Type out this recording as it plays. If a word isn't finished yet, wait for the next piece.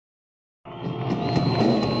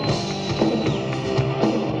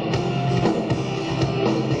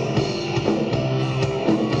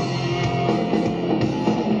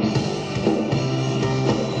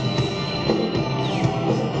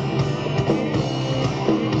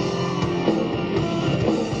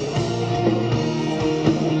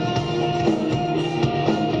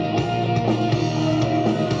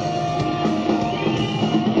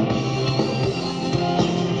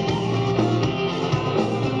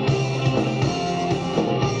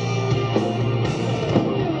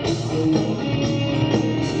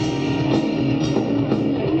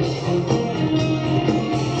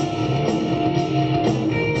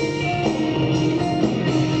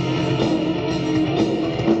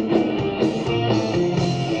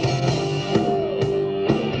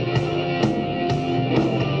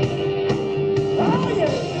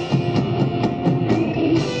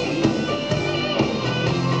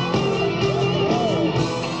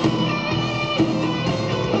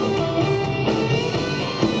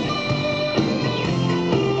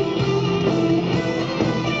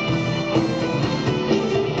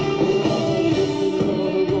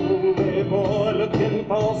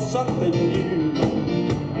something new.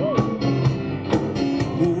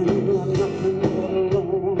 Nothing but a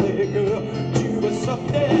lonely girl. You were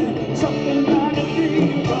something like a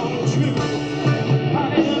dream come true.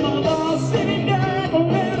 I am a lost city guy, but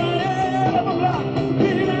when I am a block,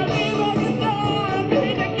 when I live on the dawn,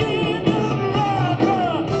 when I get the rock.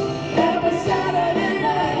 Every Saturday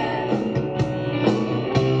night,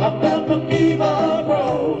 I felt the fever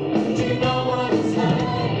grow. Do you know what it's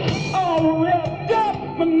like? All revved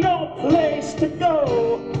up with no place to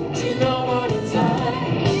go. Do you know what it's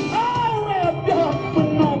like? All revved up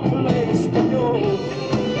with no place to go.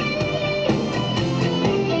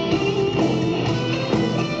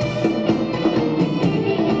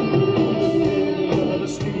 The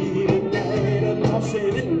street at night, I'm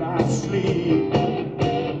tossing in my sleep.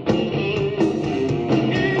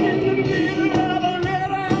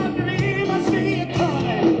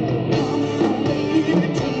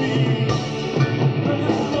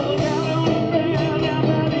 Down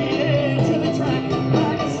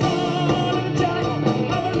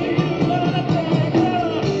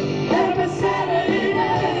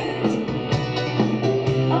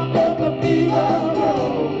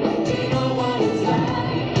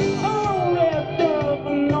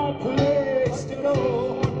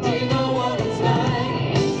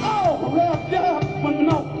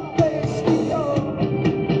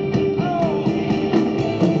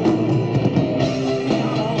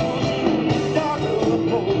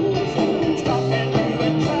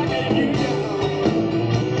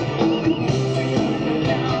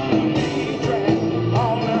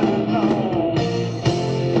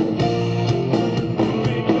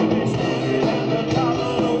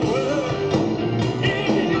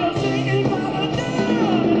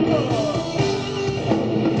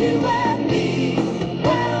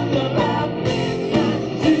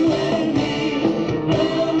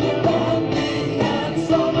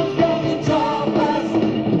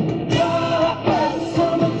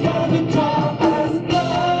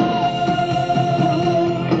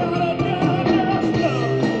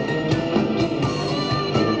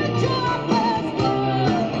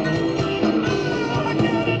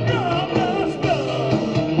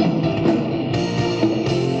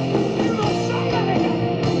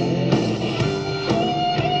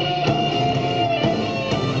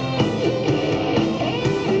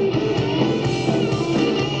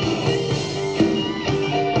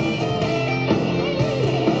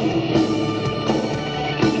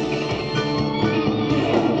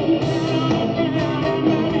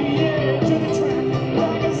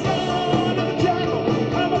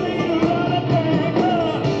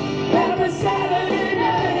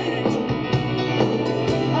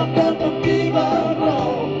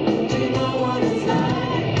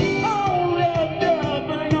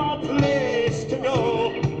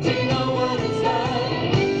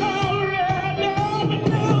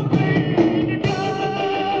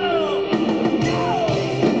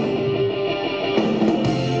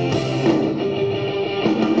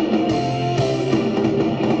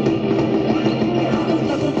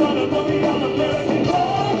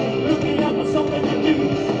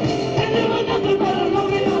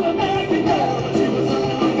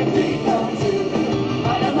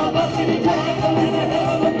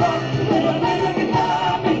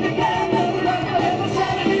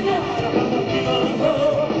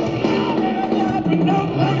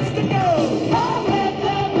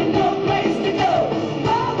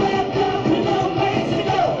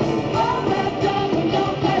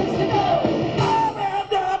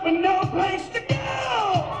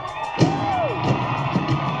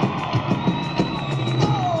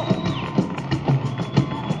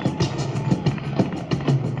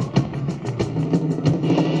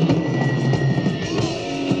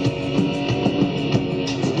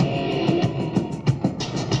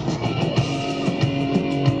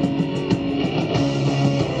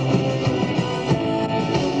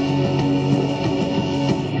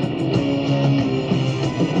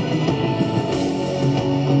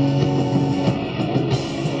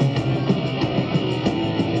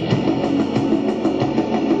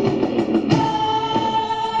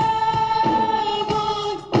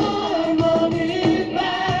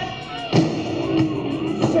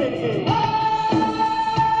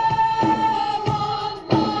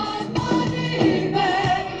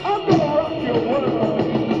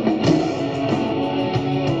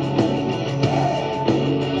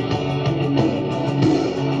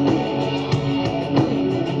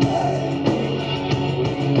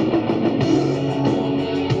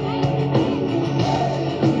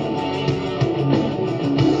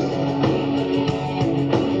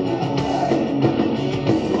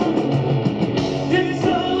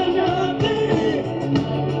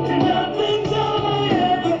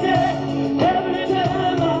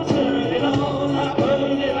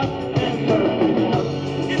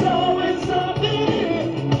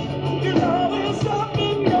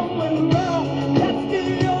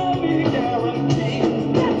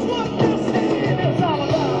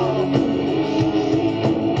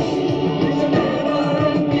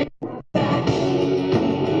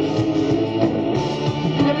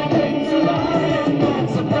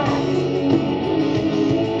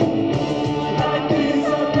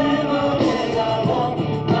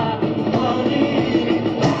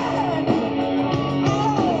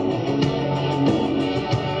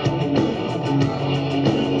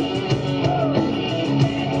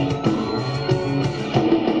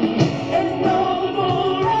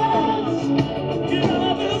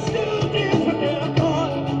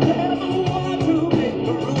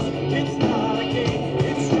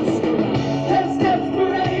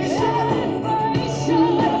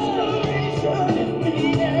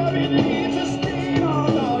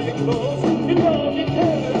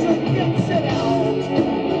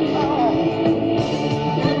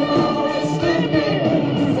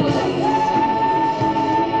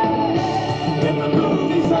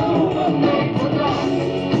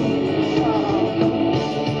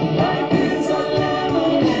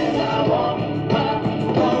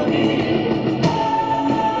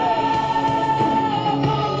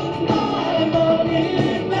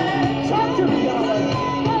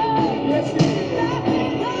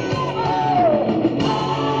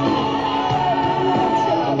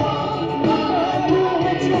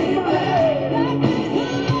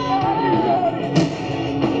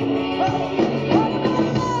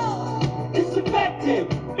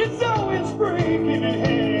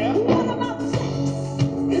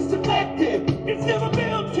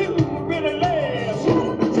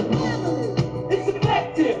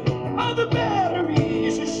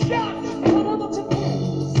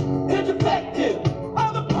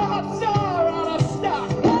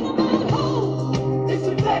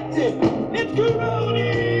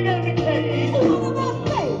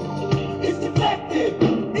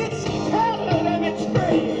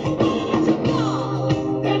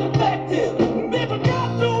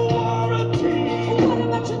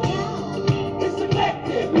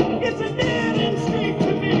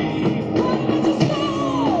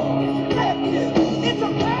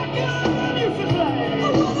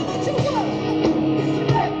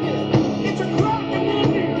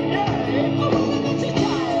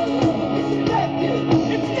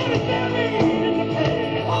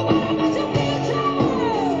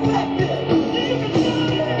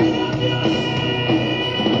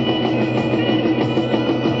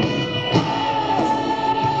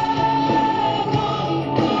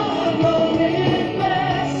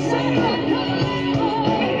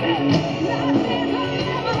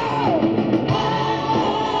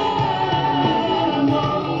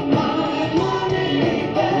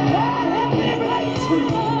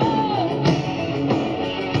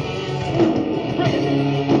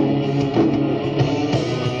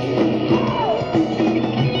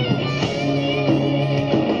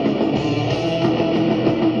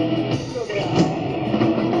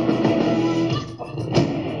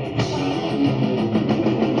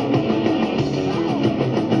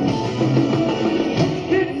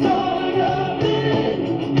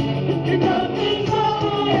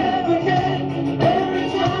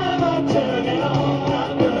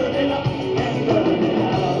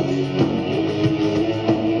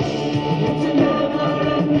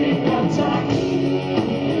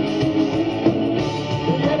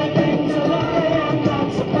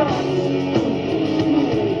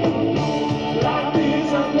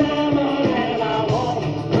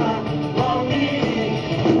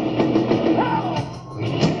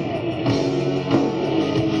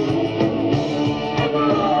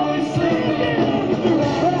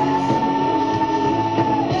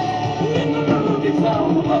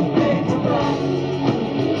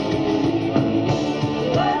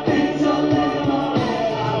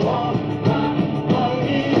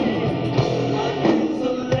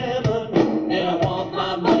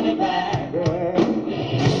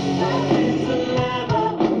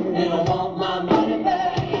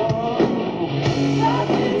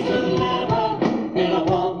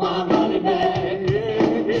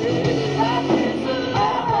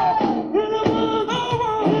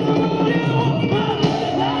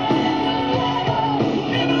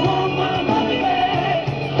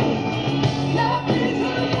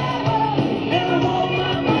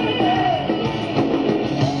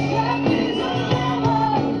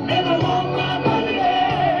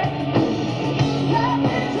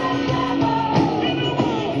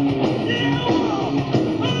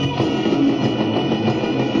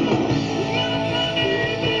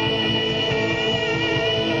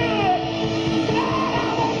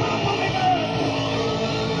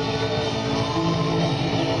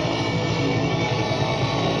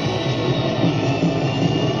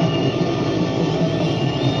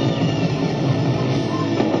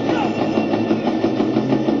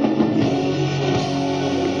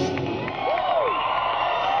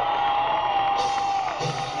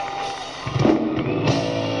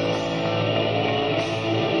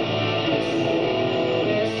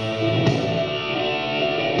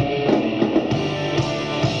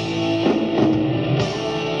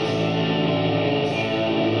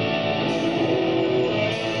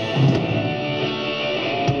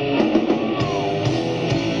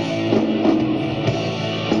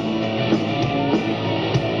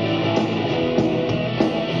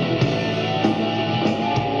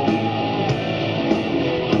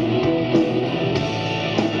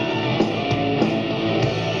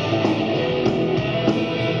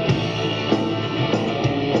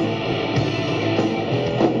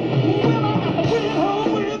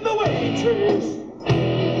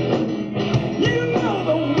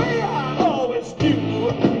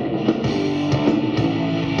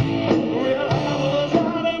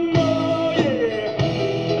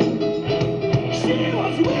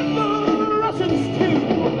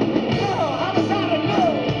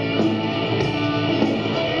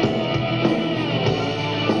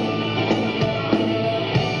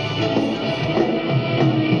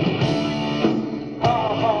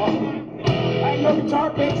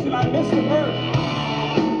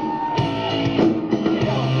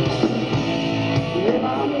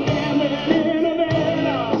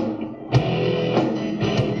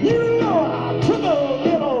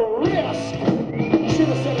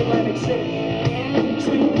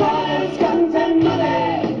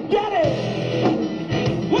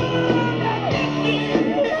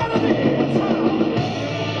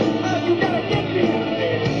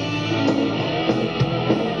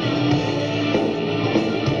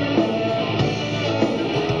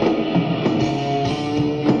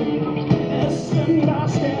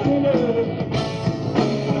stand good.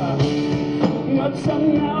 But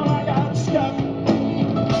somehow I got stuck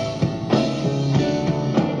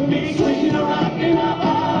between a rock and a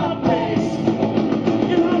hard place.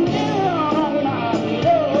 And I'm down on my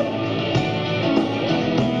luck.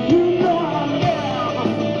 You know I'm down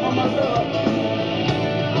on my luck.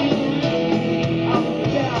 I'm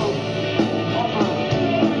down on my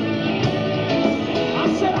I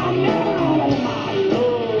said I'm down on my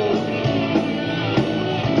luck.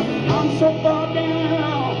 I'm so far down.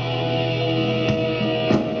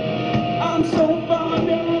 I'm so far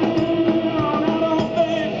down.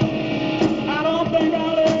 I don't think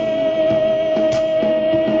I'll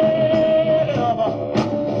ever,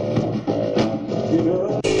 you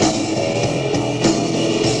know.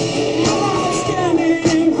 I'm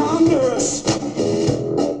standing hungers.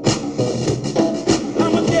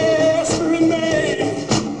 I'm a desperate man.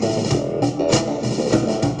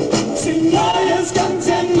 See, lawyers, guns,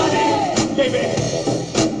 and money, baby.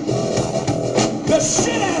 The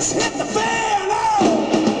shit has hit the fan. Oh!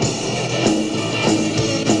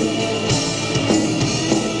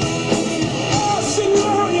 Oh,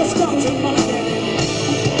 señoritas, guns and money, baby.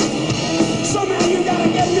 Somehow you gotta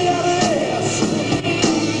get me out of this.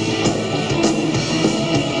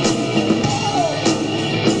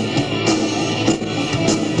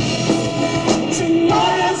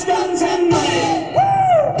 Señoritas, guns and money. Woo!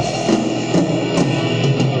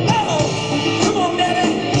 Oh, come on, daddy.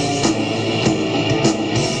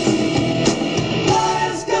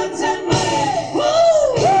 Lawyers, guns, and money. Woo!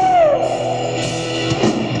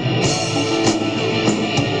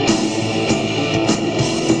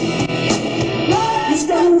 Lawyers,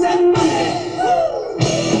 guns, and money.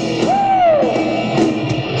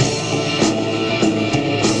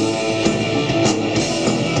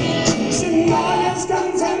 Lawyers,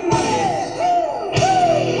 guns, and money.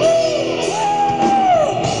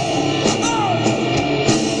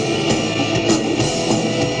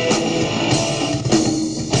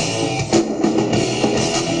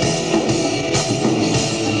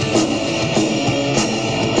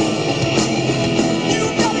 You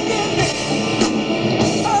gotta get me.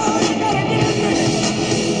 Oh, you gotta get me.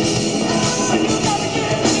 Oh, you gotta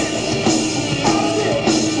get me. Out of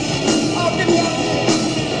this. Oh, get me out of here.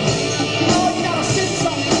 Oh, you gotta sit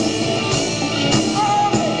something.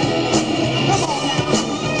 Oh, come on now.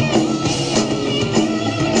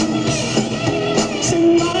 Sing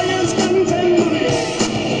lawyers, guns, and money.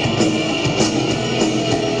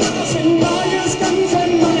 Sing lawyers, guns,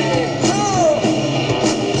 and money. Oh.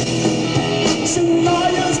 Sing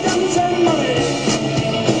lawyers, guns, and money.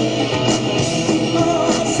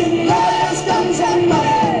 Oh, sing lawyers, guns, and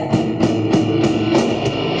money.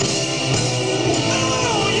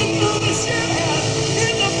 Oh, you know the shit has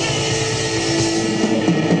hit the fan.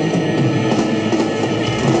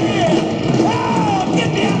 Oh, get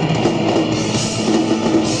me out.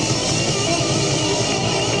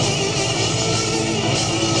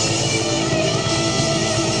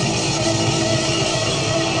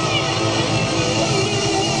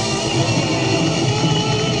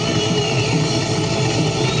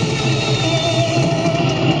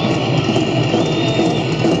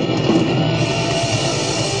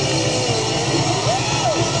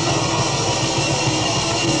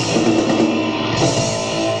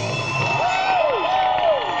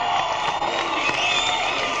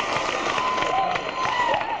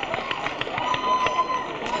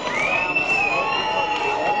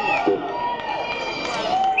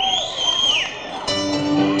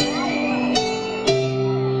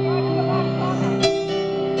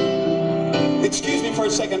 Excuse me for a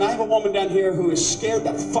second. I have a woman down here who is scared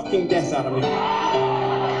the fucking death out of me.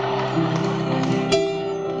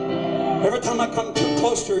 Every time I come too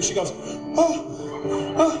close to her, she goes, oh,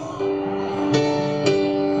 oh.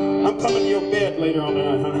 I'm coming to your bed later on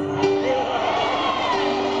tonight, honey.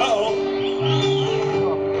 Uh-oh.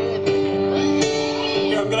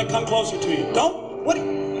 Here, I'm gonna come closer to you. Don't, what?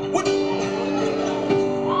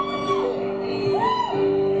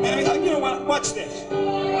 You know what? Watch this. Do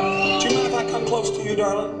you mind if I come close to you,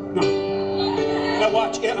 darling? No. Now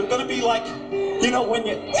watch. Yeah, I'm gonna be like, you know, when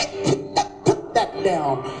you put that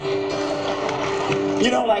down. You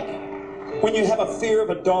know, like when you have a fear of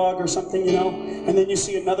a dog or something, you know, and then you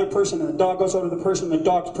see another person and the dog goes over to the person and the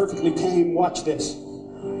dog's perfectly tame. Watch this.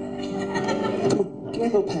 Come on, give me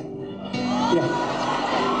a little pet. Yeah.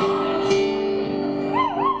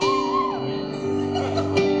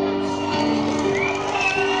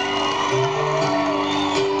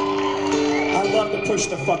 Push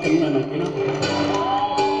the fucking limit, you know?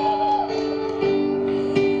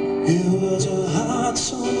 It was a hot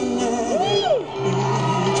summer night.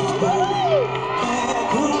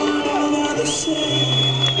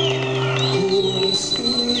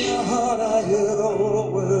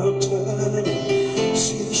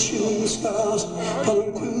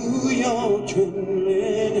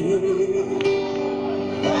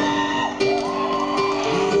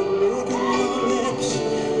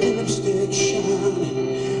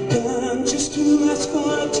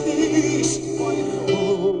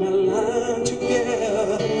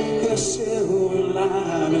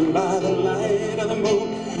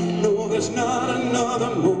 there's not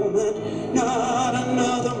another moment, not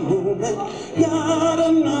another moment, not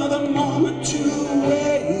another moment to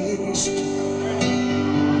waste.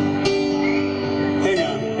 Hang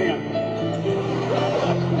on.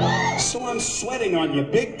 So I'm sweating on you,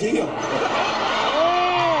 big deal.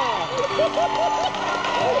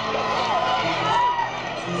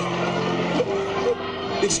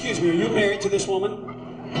 Excuse me, are you married to this woman?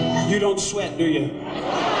 You don't sweat, do you?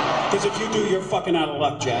 Because if you do, you're fucking out of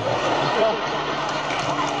luck, Jack.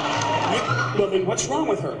 Well, then what's wrong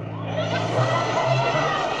with her?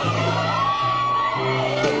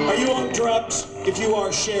 Are you on drugs? If you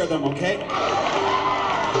are, share them, okay?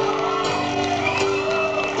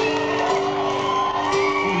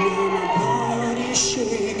 My body's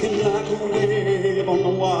shaking like a wave on the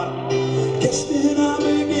water. Guess that I'm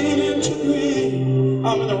beginning to dream.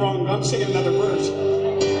 I'm in the wrong, I'm singing another verse.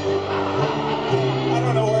 I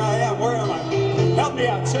don't know where I am. Where am I? Help me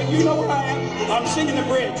out. So you know where I am? I'm singing the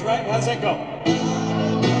bridge, right? How's that go?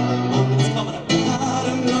 It's coming up. Not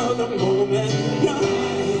another moment,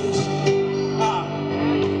 nice.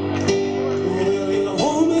 Well, you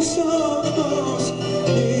hold me so close,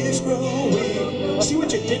 it's growing. See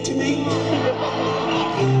what you did to me?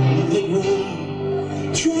 The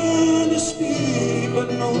ground, trying to speak, but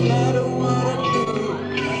no matter what I do,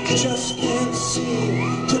 just can't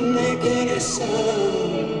seem to make any sound.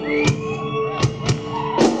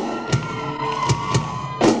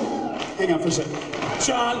 Hang on for a second.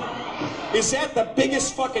 John, is that the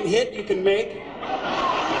biggest fucking hit you can make?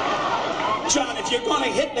 John, if you're gonna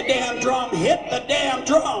hit the damn drum, hit the damn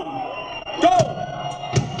drum. Go!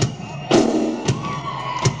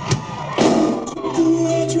 The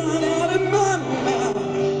words right out of my mouth.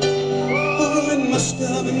 Oh, it must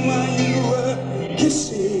have been while you were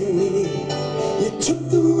kissing me. You took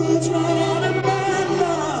the words right out of my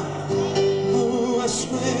mouth. Oh, I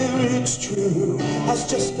swear it's true. I was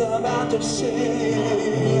just about to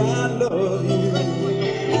say I love you.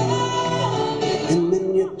 And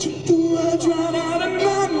then you took the words right out of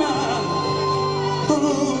my mouth.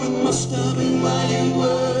 Oh, it must have been while you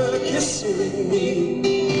were kissing me.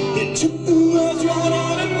 You took the words right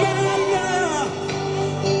out of my mouth.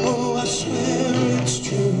 Oh, I swear it's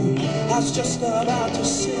true. I was just about to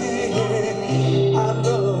say I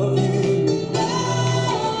love you.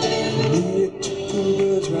 And you took the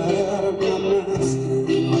words right out of my mouth.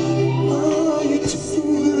 Oh, you took the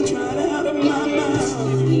words right out of my mouth.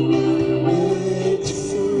 Yeah, you took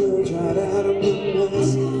the words right out of my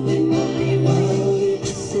mouth. Oh, you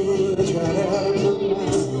took the words right out of my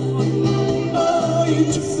mouth. Oh, you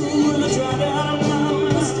took the words right out of my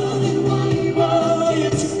mouth. Oh, you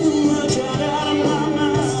took the words right out of my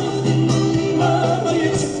mouth. Oh, you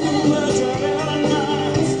took the words right out of my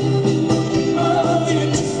mouth. Oh, you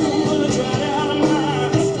took the words right out of my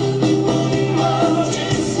mouth. Oh, you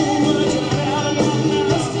took the words right out of my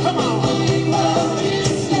mouth. Come on. Oh, you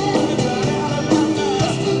took the words right out of my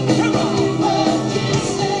mouth. Come on.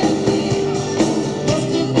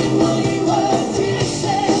 Must have been what you were to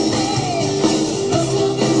say. Must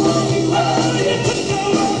have been what you were. Oh, you took the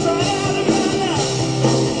words right out of my mouth.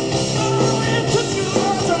 Oh, you took the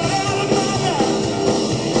words right out of my mouth.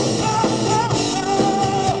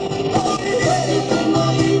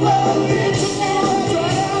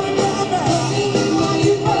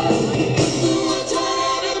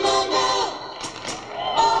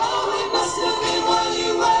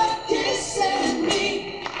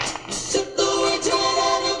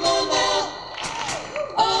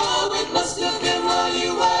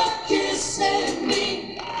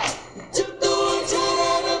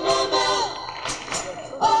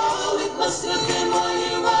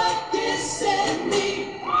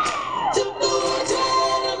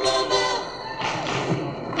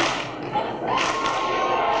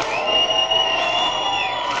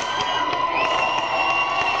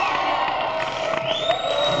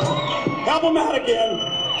 Help him out again.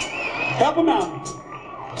 Help him out.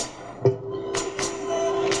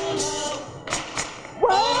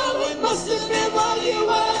 Well, it must have been while you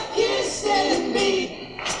were kissing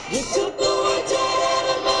me. You took the words right out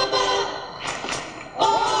of my mouth.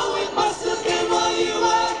 Oh, it must have been while you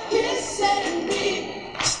were kissing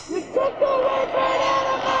me. You took the words right out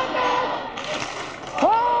of my mouth. Oh,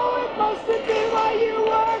 it must have been while you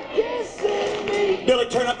were kissing me. Billy,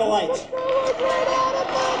 turn up the lights. Took the words right out of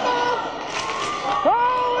my mouth. Oh,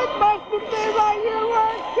 it must have been while you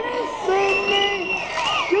were kissing me.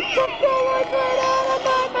 You took the words right out of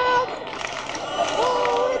my mouth.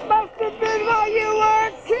 Oh, it must have been while you were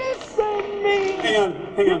kissing me. Hang on,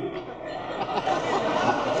 hang on.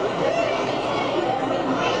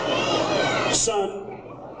 Son,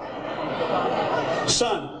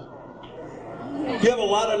 You have a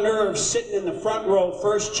lot of nerve sitting in the front row,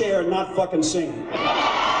 first chair, and not fucking singing.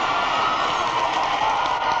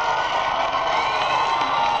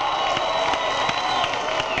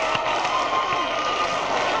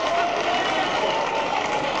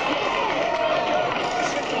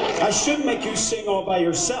 I should make you sing all by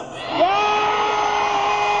yourself.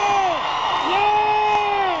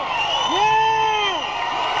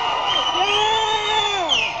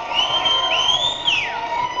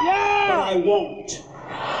 I won't.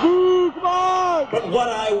 But what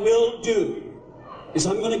I will do is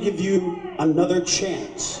I'm going to give you another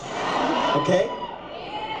chance. Okay?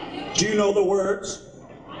 Do you know the words?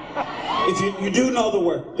 If you do know the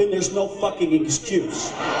word, then there's no fucking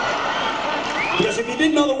excuse. Because if you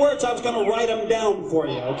didn't know the words, I was going to write them down for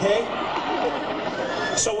you, okay?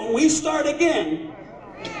 So when we start again,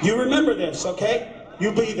 you remember this, okay?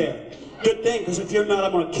 You be there. Good thing, because if you're not,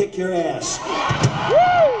 I'm going to kick your ass. Woo!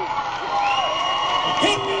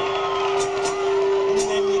 And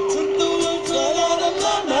then you took the words right out of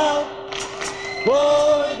my mouth.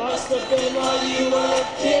 Boy, it must have been while you were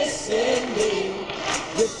kissing me.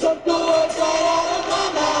 You took the words right out of my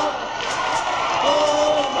mouth.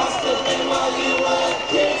 Oh, it must have been while you were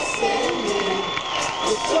kissing me.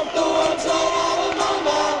 You took the words right out of my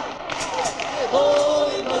mouth. Oh,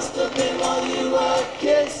 it must have been while you were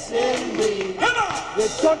kissing me. You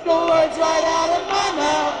took the words right out of my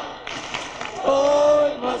mouth. Oh,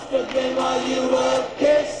 it must have been while you were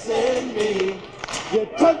kissing me. You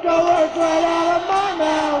took the words right out of my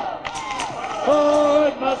mouth. Oh,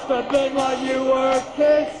 it must have been while you were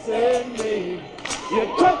kissing me. You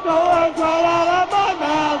took the words right out of my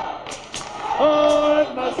mouth. Oh,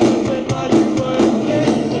 it must have been while you were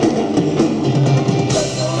kissing me.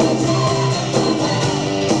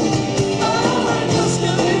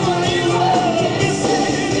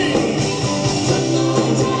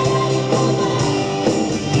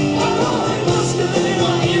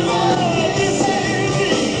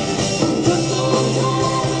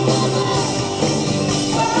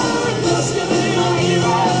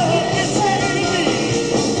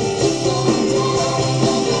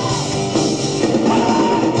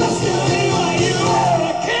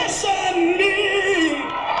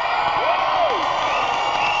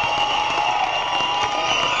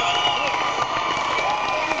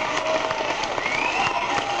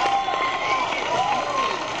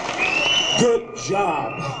 Good job.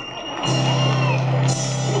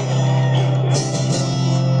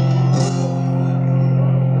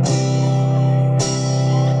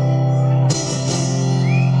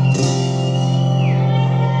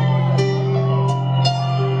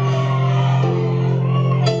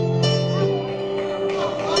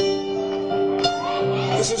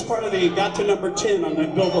 This is part of the got to number 10 on the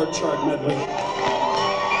Billboard chart medley.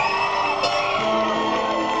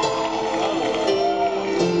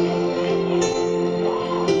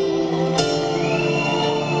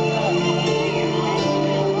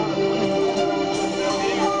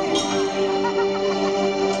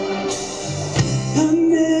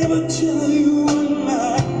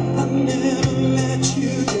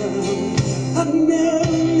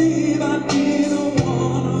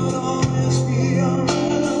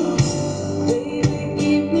 Baby,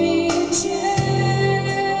 give me a chance.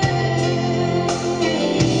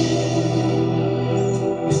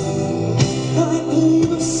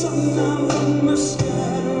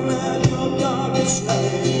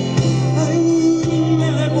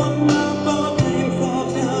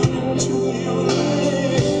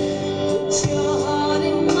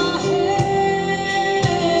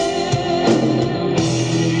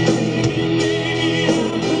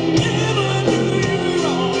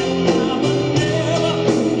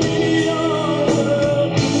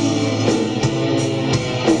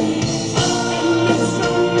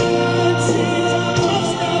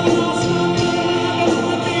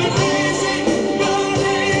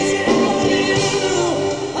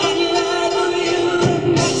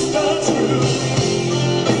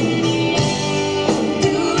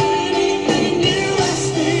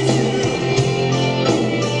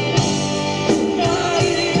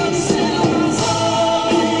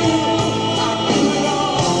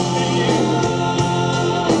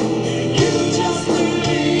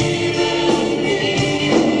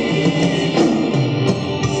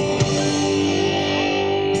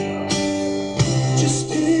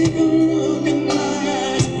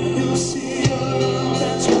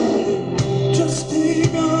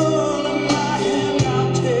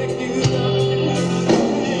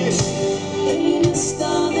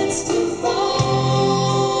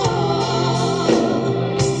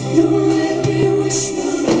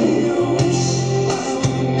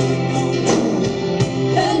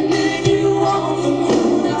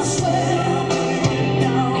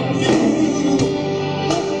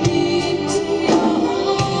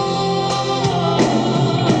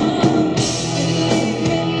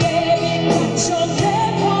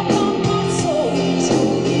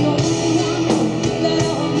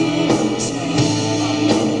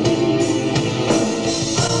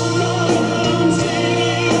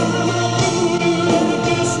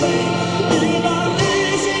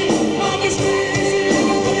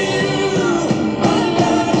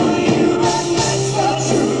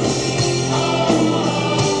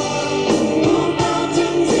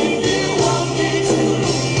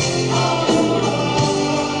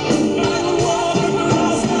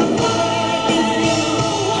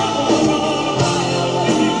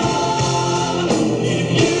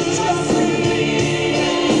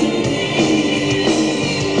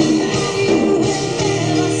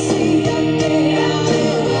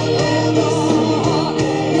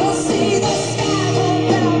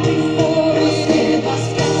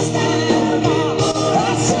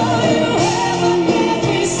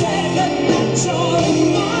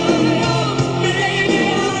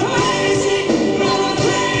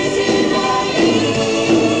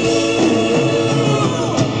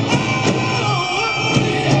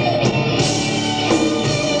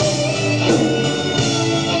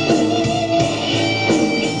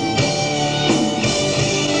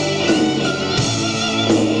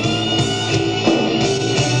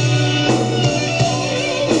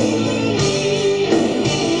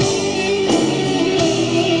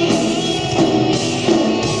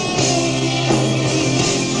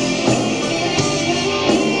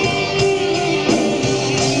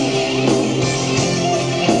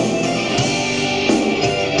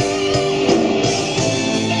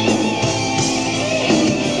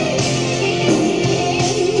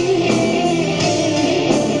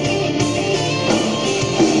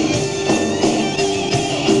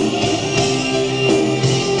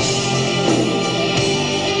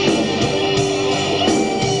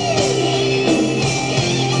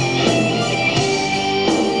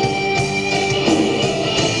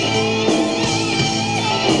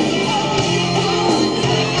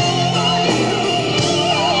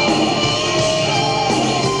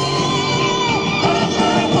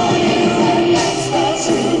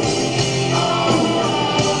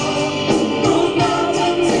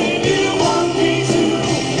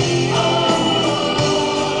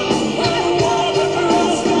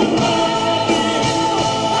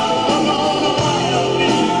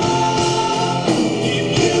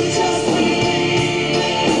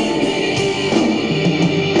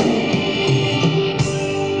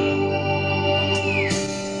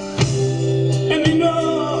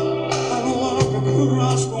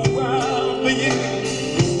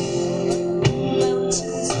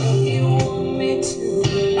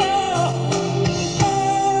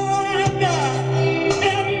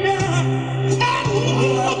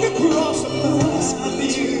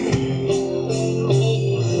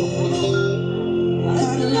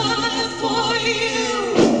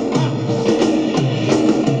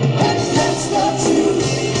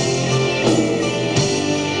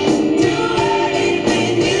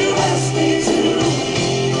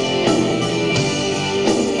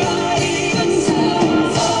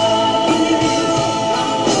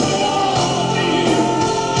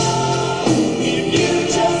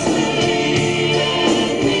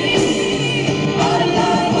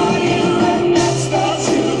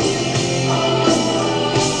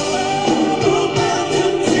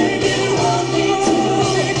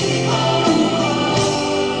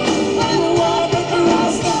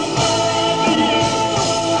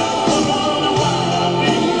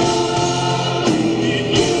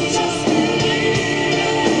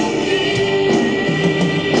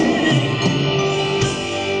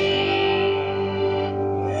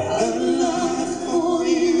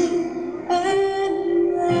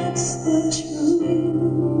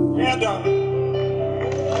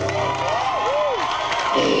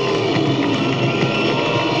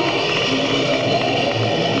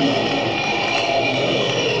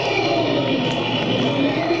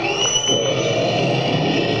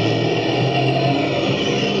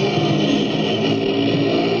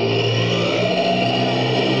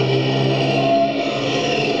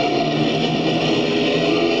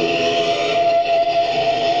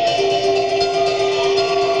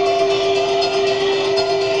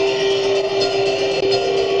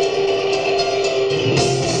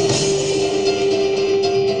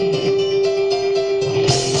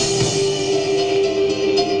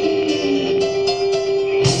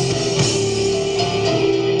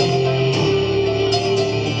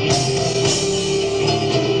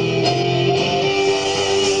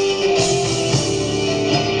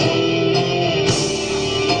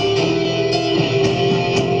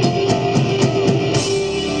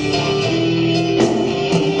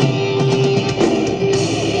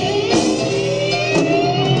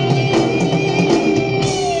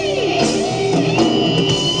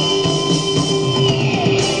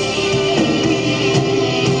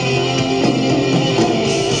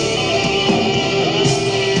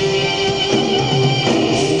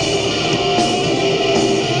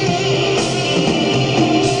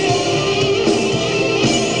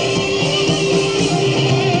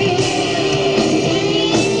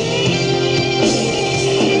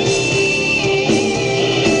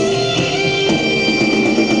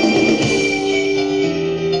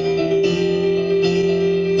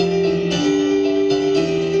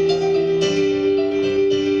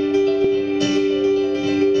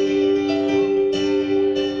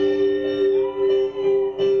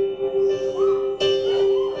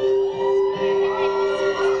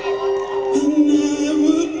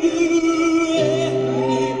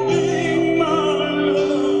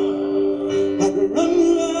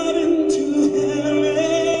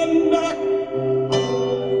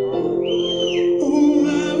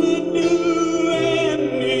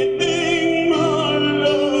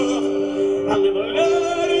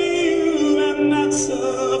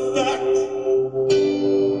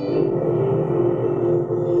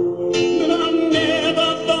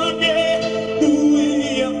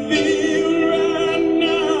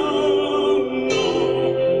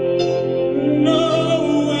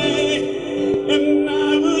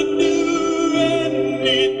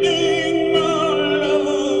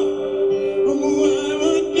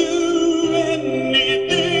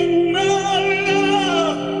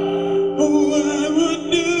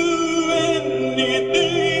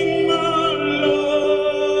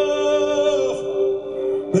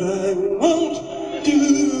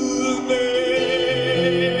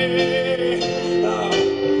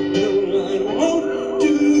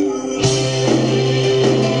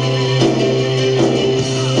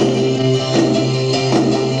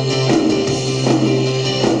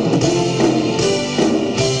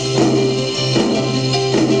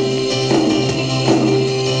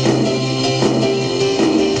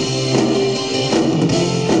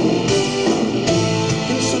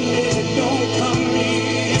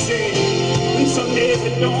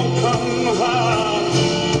 don't come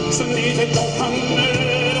hard, some days it don't come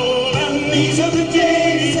at all, and these are the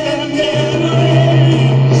days that never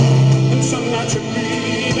end. And some nights you're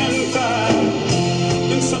breathing fire,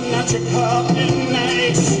 and some nights you're caught in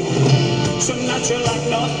ice, some nights you're like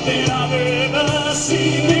nothing I've ever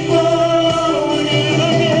seen before.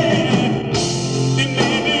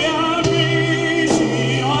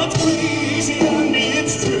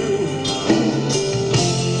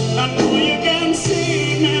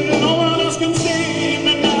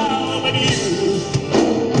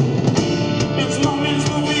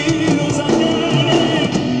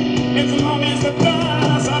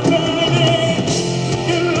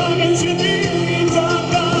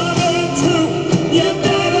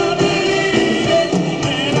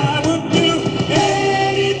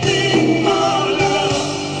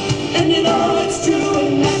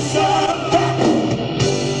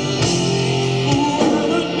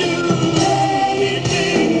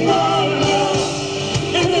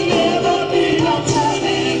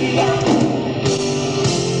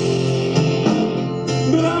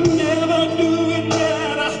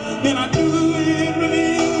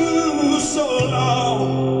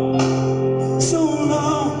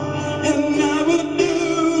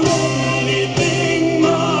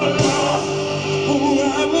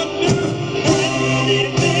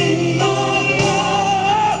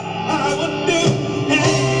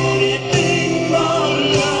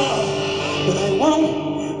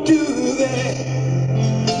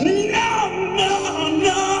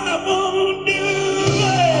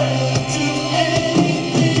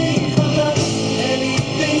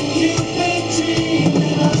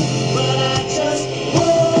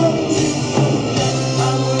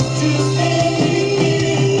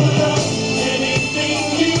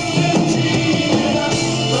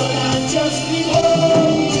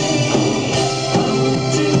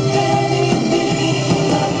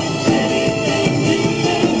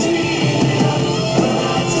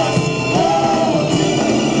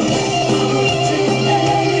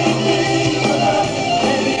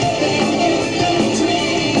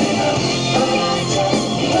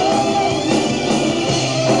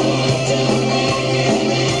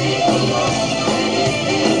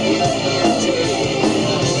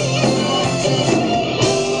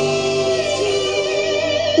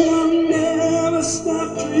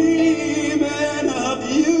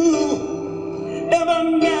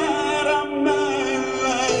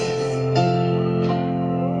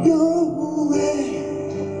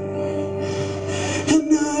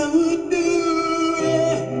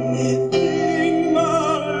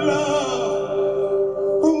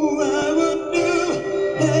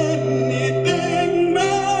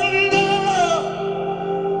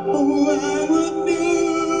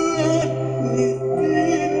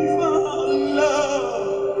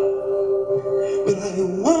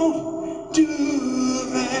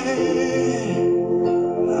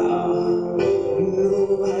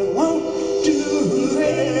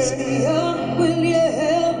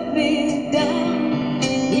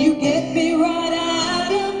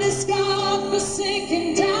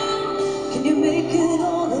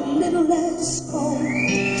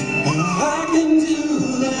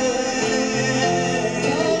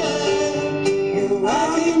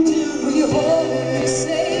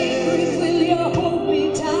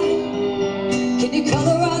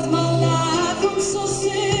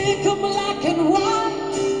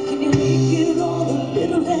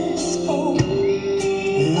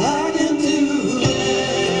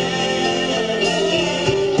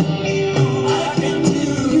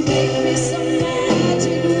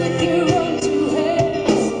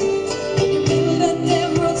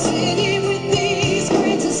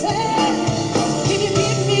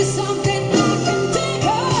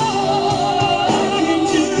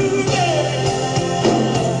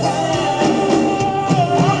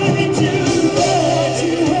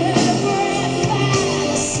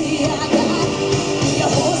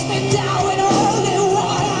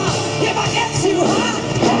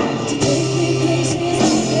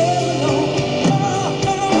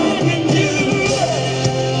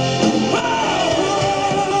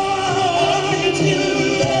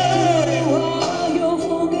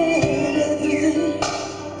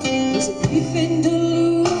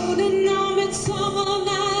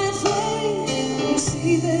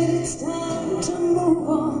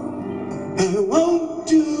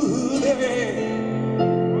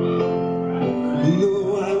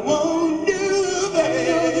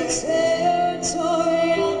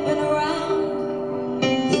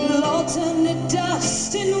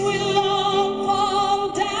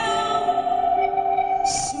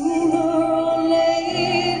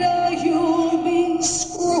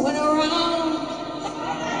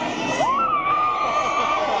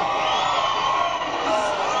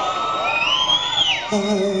 To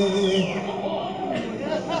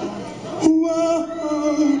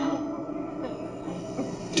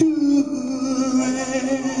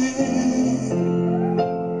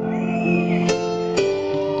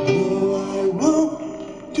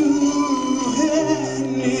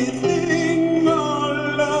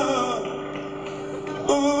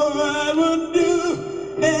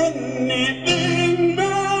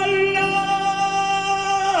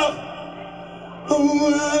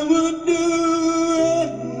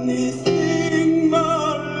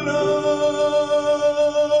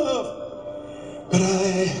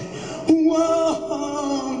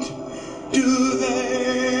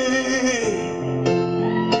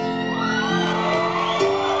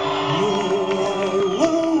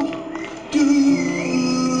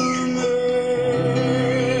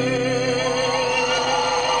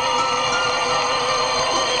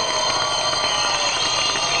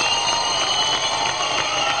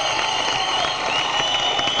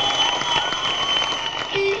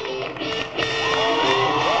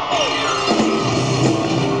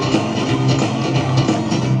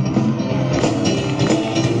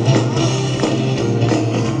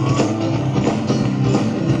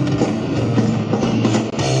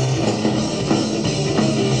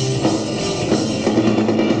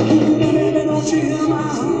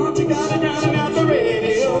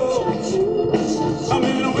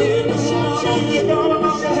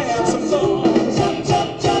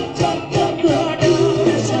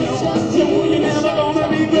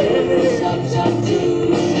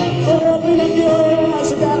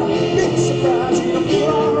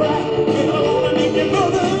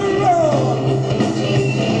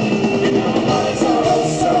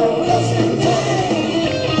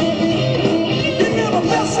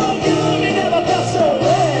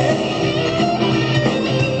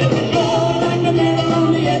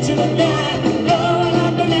the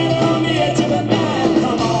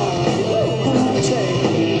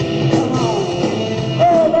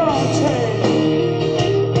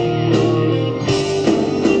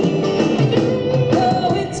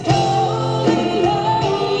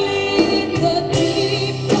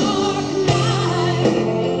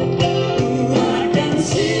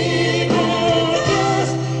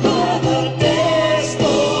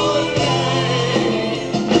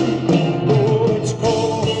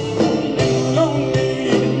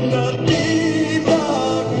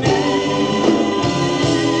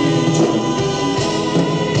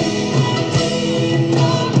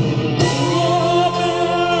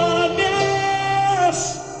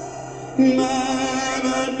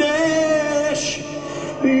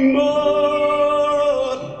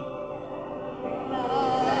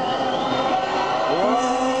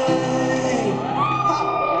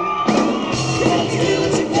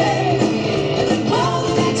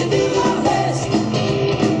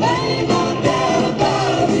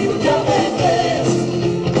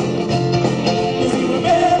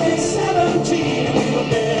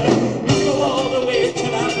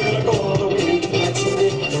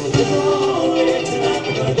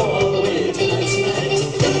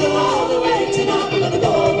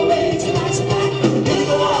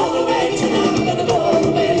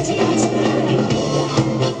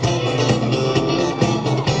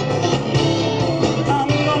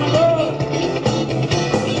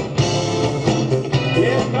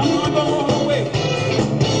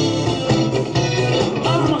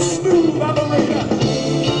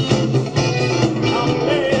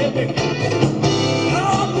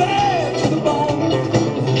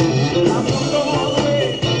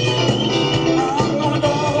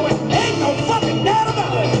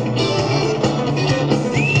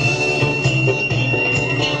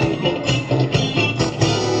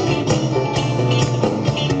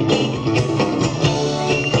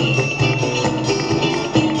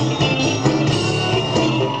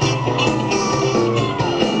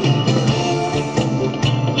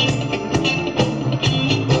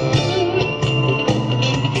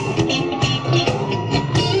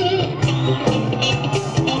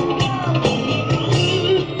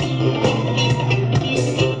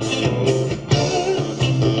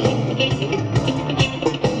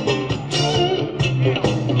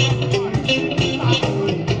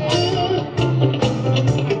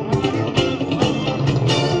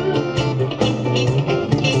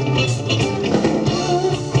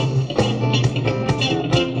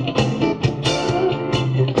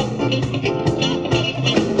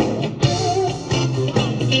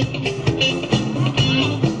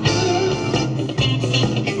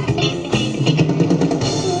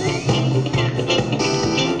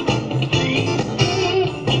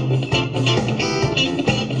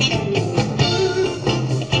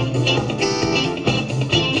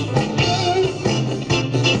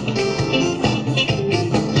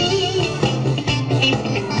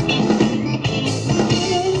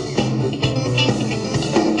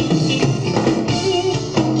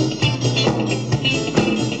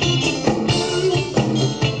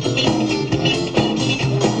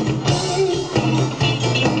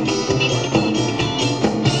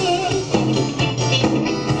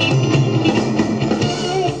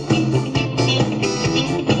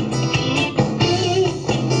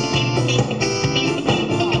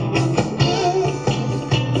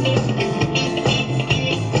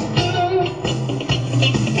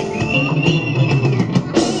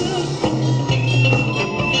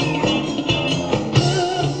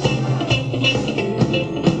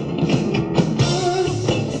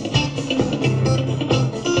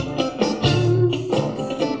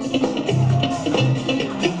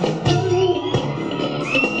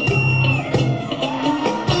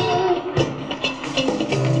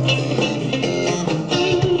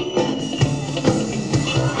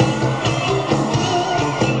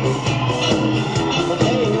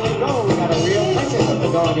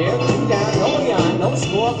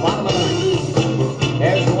off, bottom of the ninth.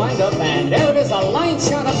 There's the windup, and there it is, a line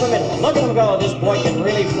shot up the middle. Look at him go. This boy can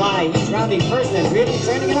really fly. He's rounding first and really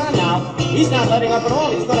turning it on now. He's not letting up at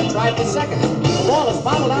all. He's going to try for second. The ball is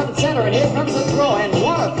bottled out in center, and here comes the throw, and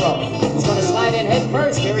what a throw. He's going to slide in head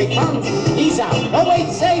first. Here he comes. He's out. Oh, wait,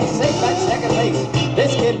 safe at second base.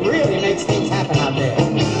 This kid really makes things happen out there.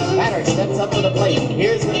 Batter steps up to the plate.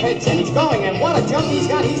 Here's the pitch, and he's going, and what a jump he's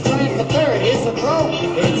got. He's trying for third. Here's the throw.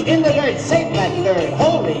 It's in the dirt. Safe at third.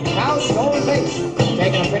 Holy cow, stolen base.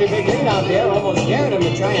 Taking a pretty big lead out there, almost dared him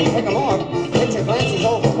to try and pick him off. Pitcher glances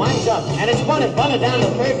over, winds up, and it's bunted down the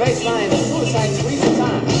third base line. The suicide squeeze is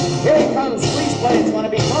on. Here he comes, squeeze play. It's going to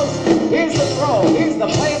be close. Here's the throw. Here's the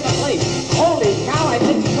play at the plate. Holy cow, I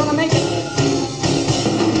think he's going to make it.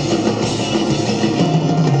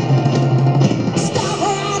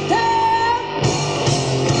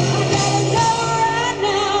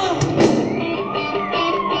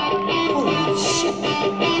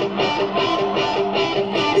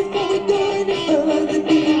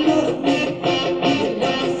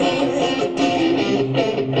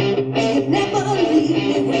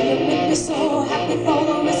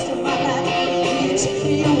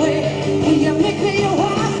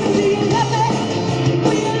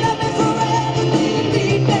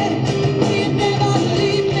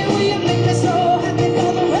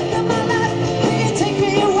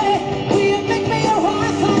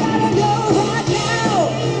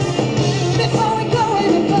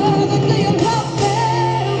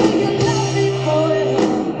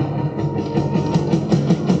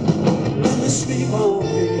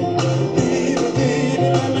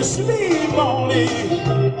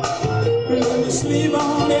 Sleep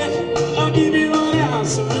on it, I'll give you an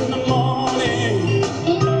answer in the morning.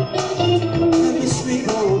 Let me sleep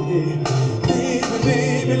on it, baby,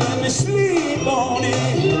 baby, let me sleep on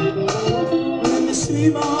it. Let me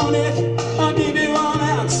sleep on it, I'll give you an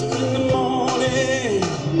answer in the morning.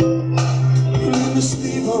 Let me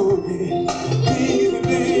sleep on it, baby,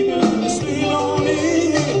 baby, let me sleep on it.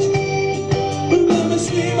 Let me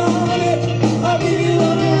sleep on it, I'll give you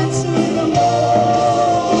an answer in the morning.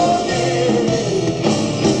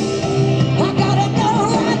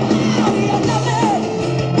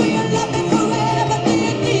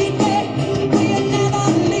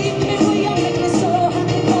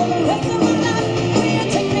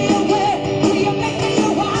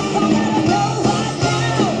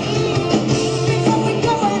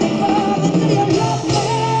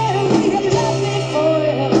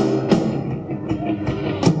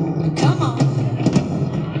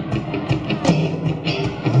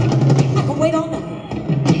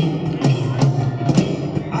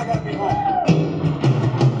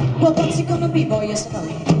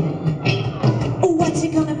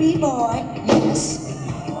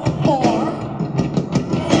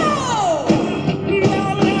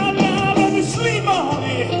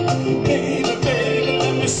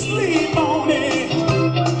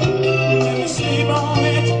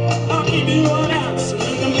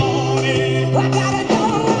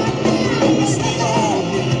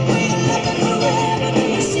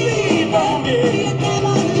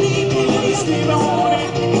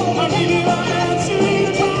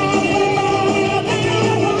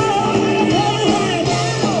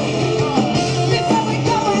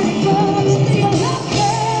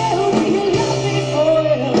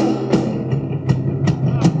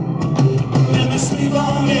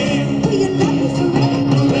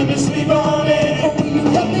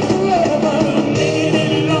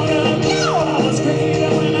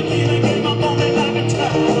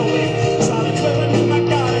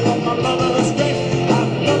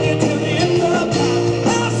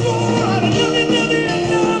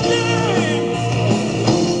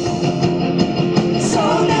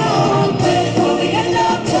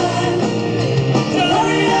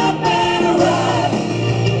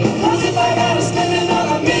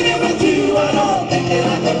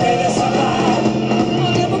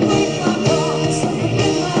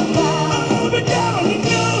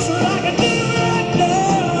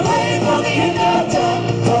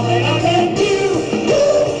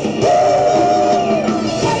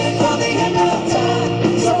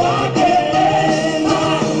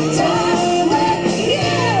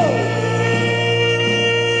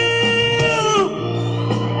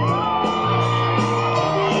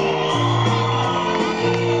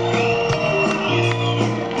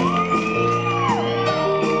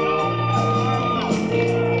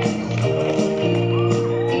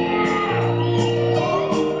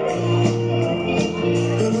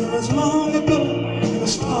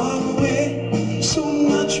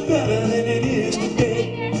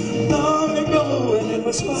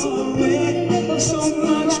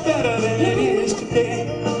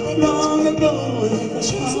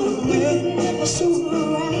 was far away, never so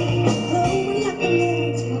right, blowing like a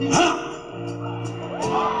moon.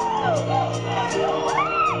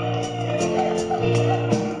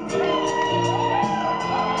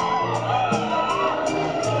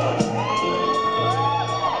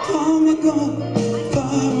 Long ago,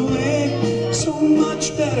 far away, so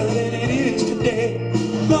much better than it is today.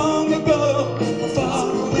 Long ago, far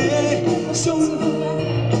away, so.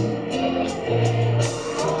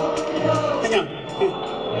 Hang on.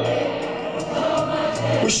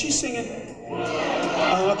 Was she singing?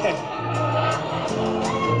 Oh, okay.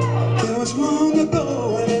 It was long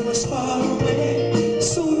ago and it was far away,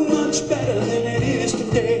 so much better than it is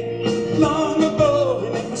today. Long ago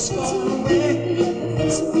and it was far away.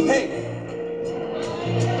 Hey.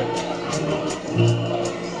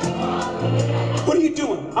 What are you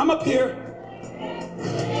doing? I'm up here.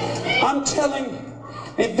 I'm telling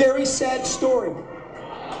a very sad story.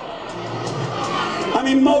 I'm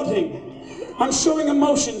emoting. I'm showing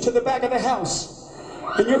emotion to the back of the house.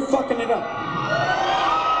 And you're fucking it up.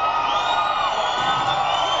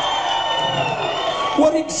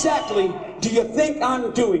 What exactly do you think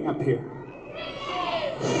I'm doing up here?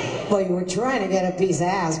 Well, you were trying to get a piece of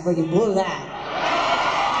ass, but you blew that.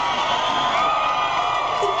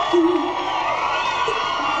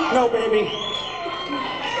 No, baby.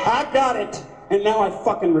 I got it, and now I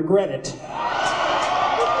fucking regret it.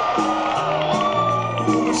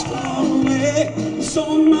 It was far away, so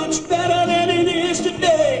much better than it is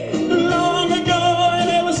today. Long ago, and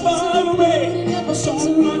it was far away, so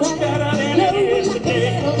much better than it is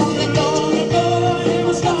today. Long ago, and it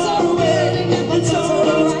was far away, and so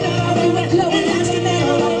much better than it is today.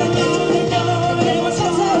 Long ago, and it was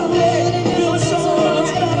far away, it was so much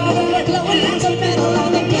better than it is today. It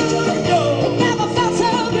never felt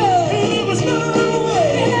so good. And it was far away.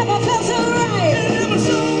 It never felt so right. And it was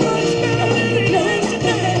so much better than it is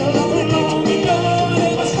today. Long ago, and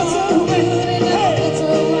it was far away. Hey,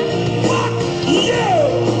 fuck you!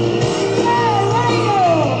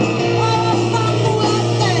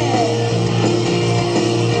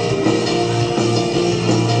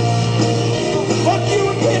 Fuck you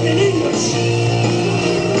again in English.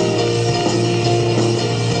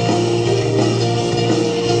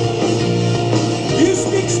 You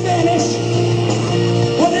speak Spanish?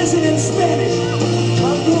 What is it in Spanish?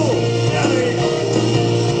 Mango. Yeah, there you go.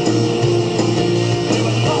 It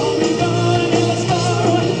was long ago and it was far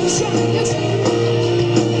away. Shut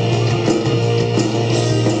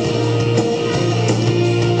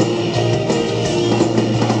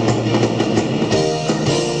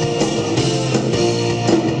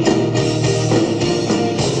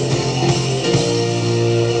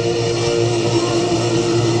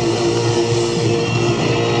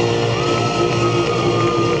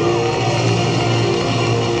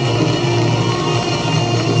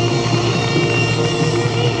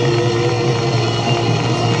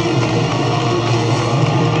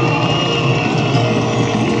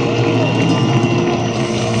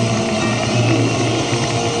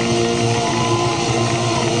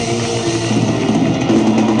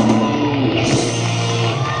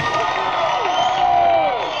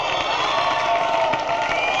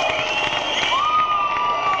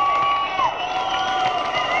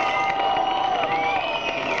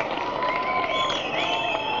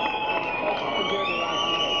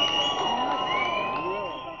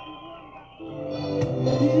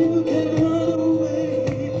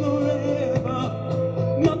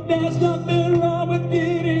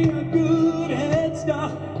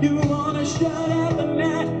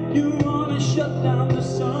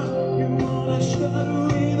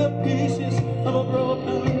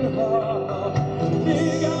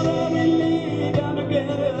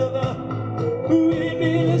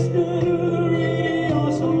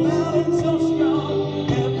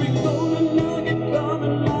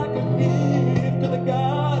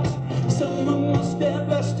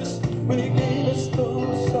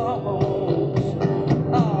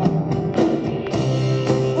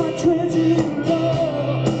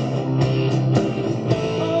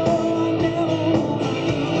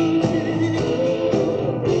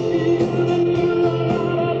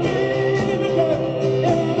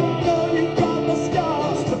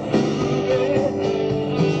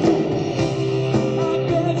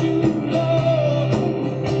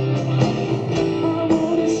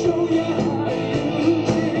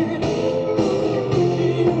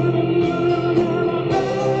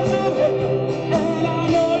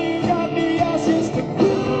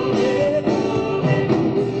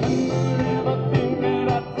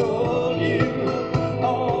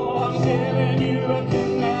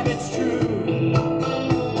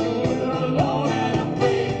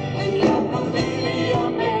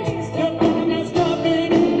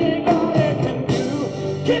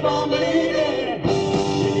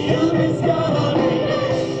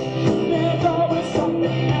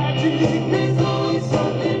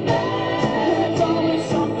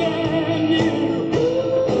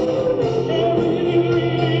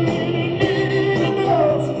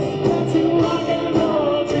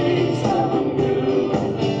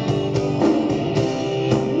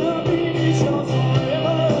is yours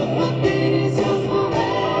forever. One thing is yours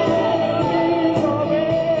forever. It's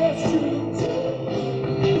always true.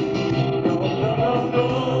 No, no, no, no.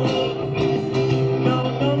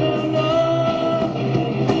 No, no, no, no.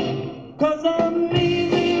 'Cause I'm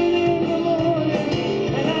leaving in the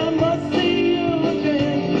morning and I must see you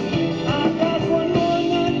again. I've got one more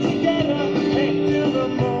night together till the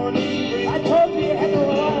morning. I told you you had to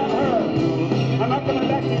rely on her. I'm not coming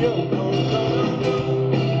back to you. No, no, no,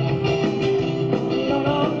 no. No,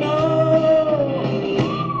 no, no.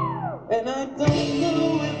 And I don't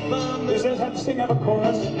know if I'm Does this have to sing have a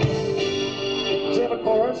chorus? Does it have a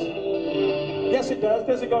chorus? Yes, it does.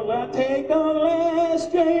 Does it go, take the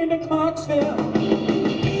last train to Clarksville?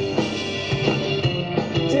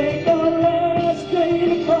 Take the last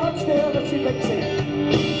train to Clarksville. Let's see if they can sing it.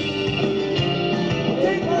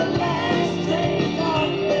 Take the last train to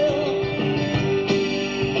Clarksville.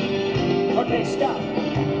 Okay, stop.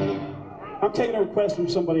 I'm taking a request from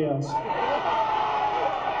somebody else.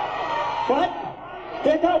 What?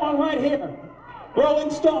 They got one right here.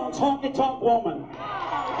 Rolling Stones, Honky Tonk Woman.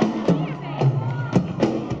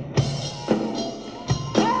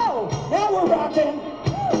 Oh, now we're rocking.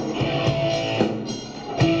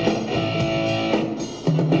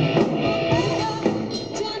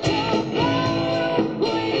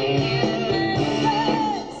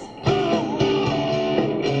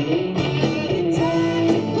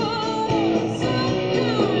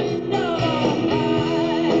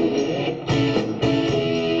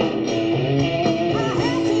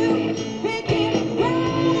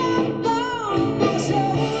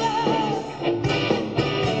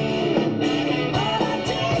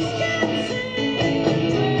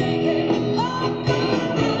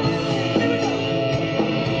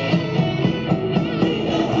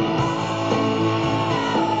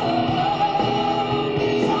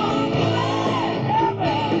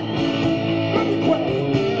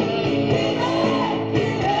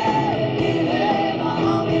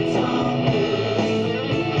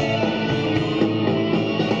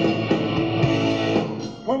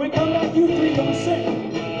 When we come back, you three gonna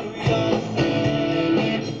sing.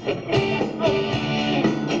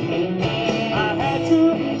 I had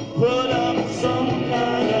to put up some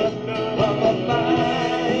kind of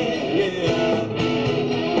fight, yeah.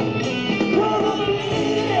 One of the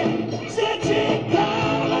lady said she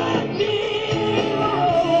cried like me,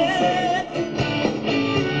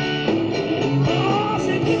 oh,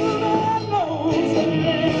 she knew my nose,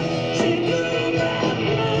 yeah. She knew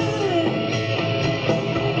my mind.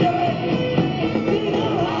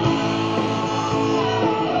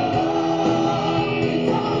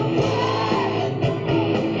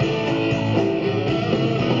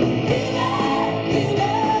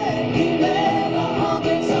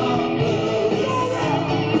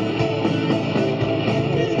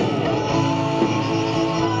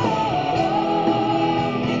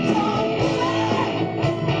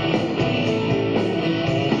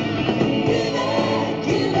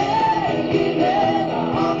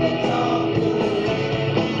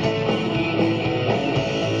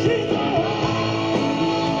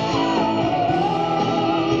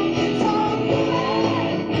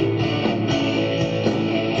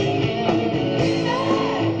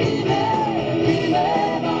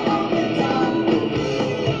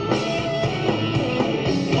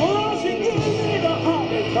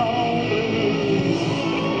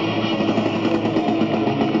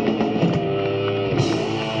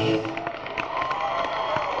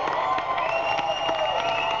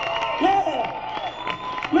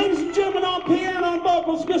 Ladies and gentlemen, on piano and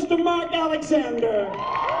vocals, Mr. Mark Alexander.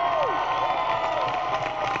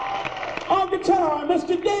 On guitar,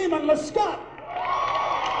 Mr. Damon Lescott.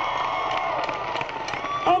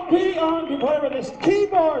 On whatever this,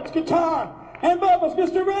 keyboards, guitar, and vocals,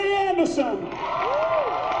 Mr. Ray Anderson.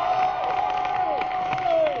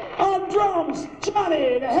 On drums,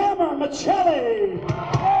 Johnny the Hammer Michelli.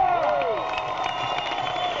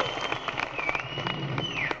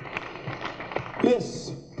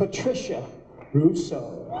 Miss Patricia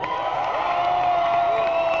Russo.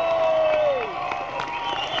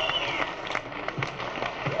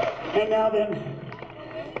 And now then,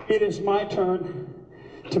 it is my turn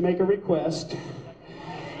to make a request,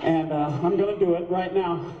 and I'm going to do it right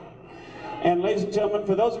now. And ladies and gentlemen,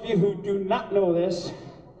 for those of you who do not know this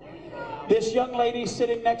young lady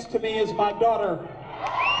sitting next to me is my daughter.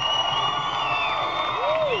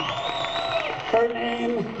 Her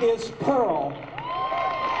name is Pearl.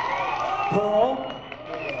 Pearl,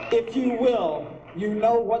 if you will, you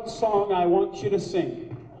know what song I want you to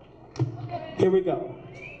sing. Here we go.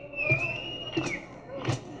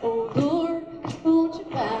 Oh Lord, won't you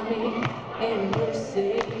buy me a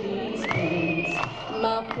Mercedes Benz?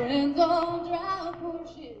 My friends all drive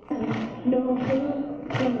Porsches. No good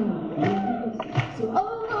for my business. So,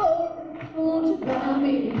 oh Lord, won't you buy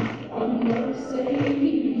me a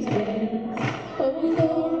Mercedes Benz? Oh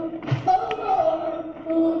Lord,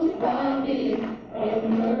 won't you buy me a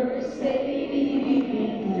Mercedes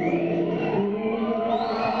Benz?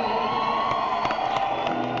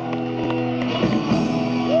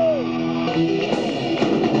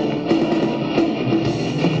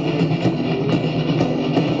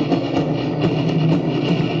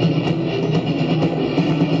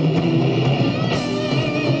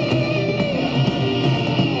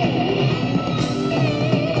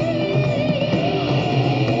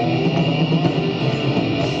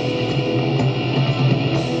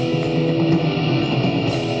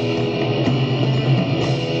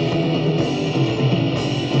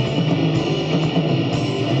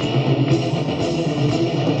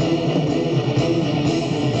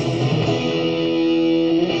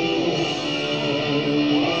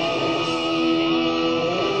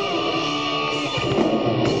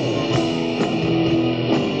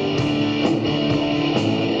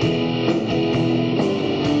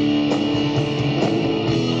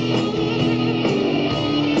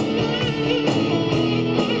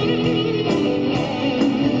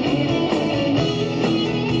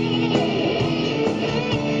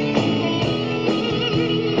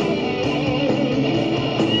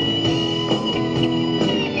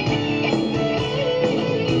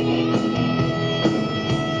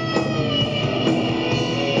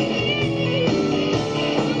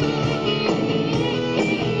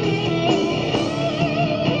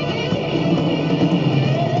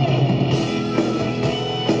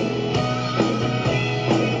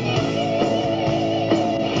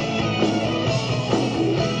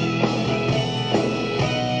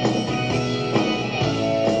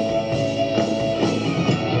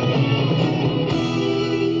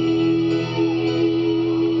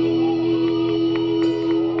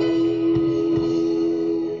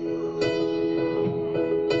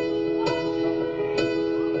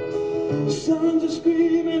 Sons are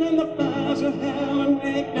screaming and the fires of hell and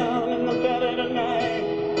way down in the valley tonight.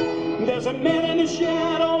 There's a man in the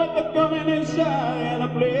shadow with the gun in his eye and a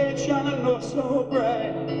blade shining oh so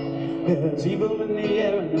bright. There's evil in the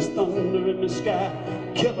air and there's thunder in the sky.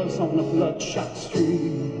 Killers on the bloodshot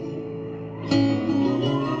street.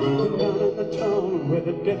 And down in the town where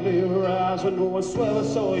the deadly horizon, oh I swear I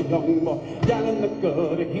saw a young boy down in the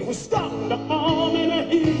gutter. He was starting to arm in a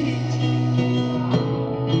heat.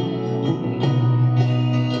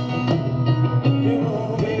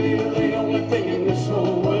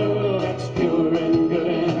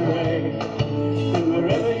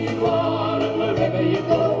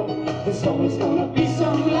 There's always gonna be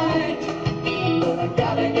some light, but I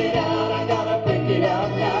gotta get out, I gotta break it out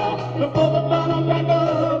now, before the final crack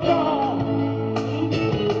of dawn.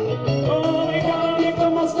 Oh, we gotta make the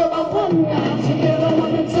most of our one life together,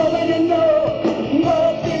 one that's all that you know.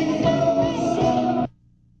 Nothing more.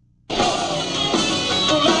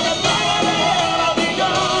 Like a fire, I'll be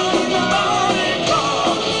gone when the morning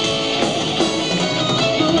comes.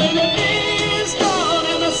 When the day is gone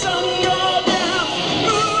and the sun goes down,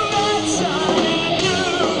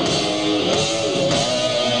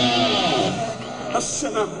 a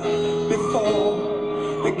sinner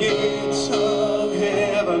before the gates of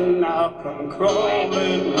heaven, I'll come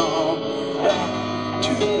crawling on back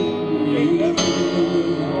to you.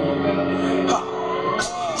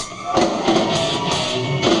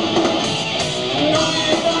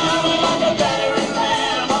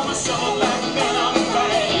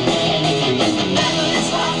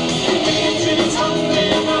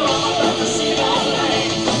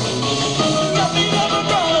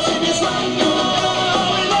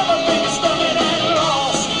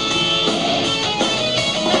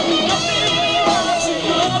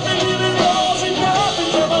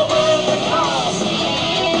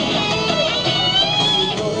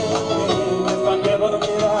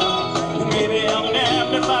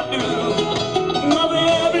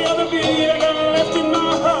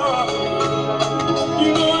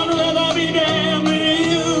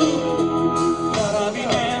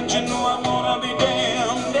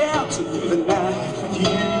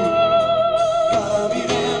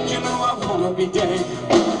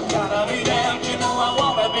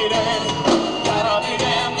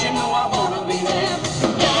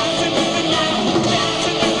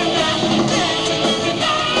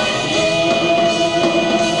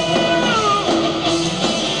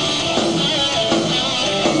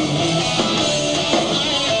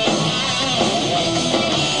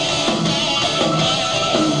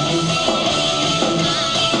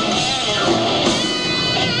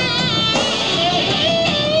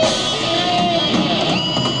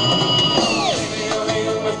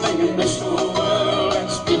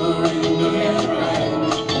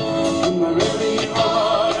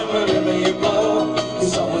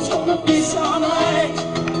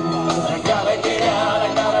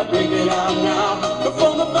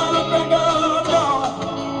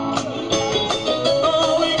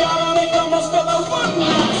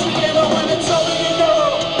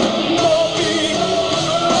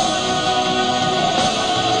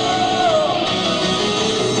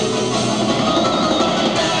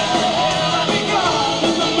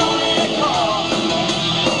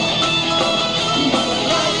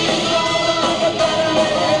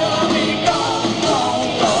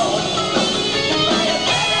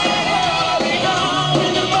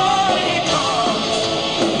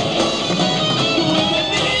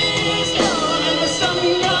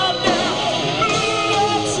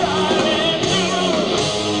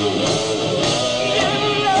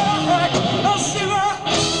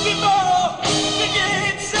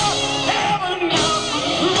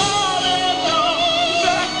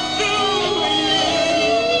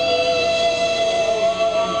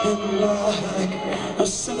 a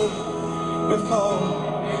sinner before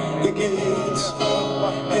the gates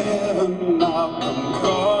of heaven. Now come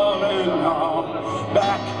crawling on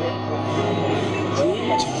back to you.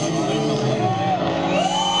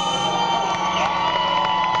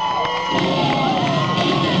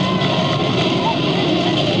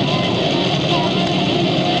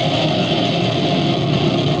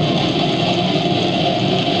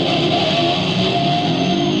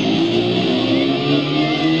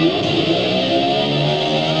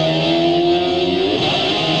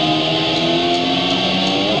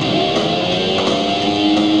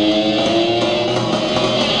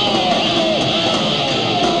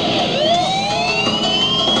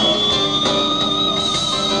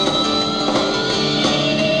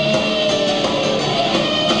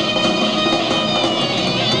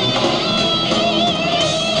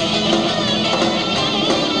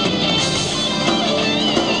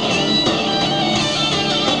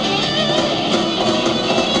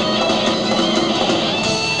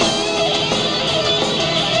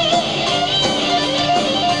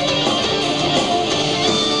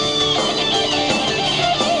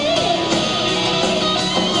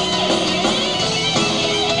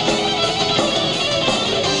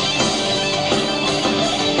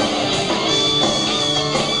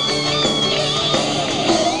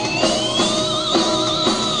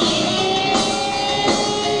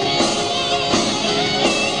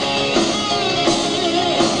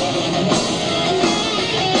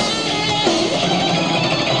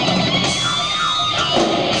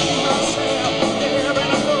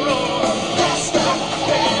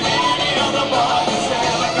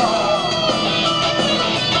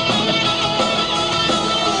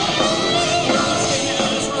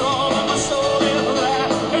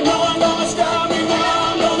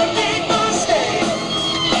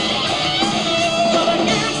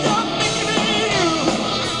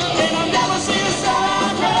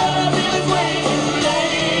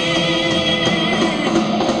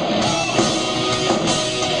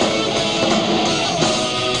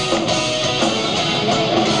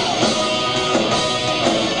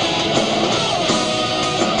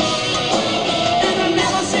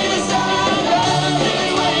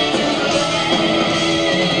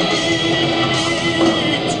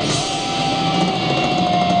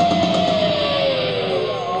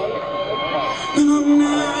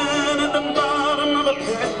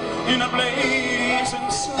 In a blaze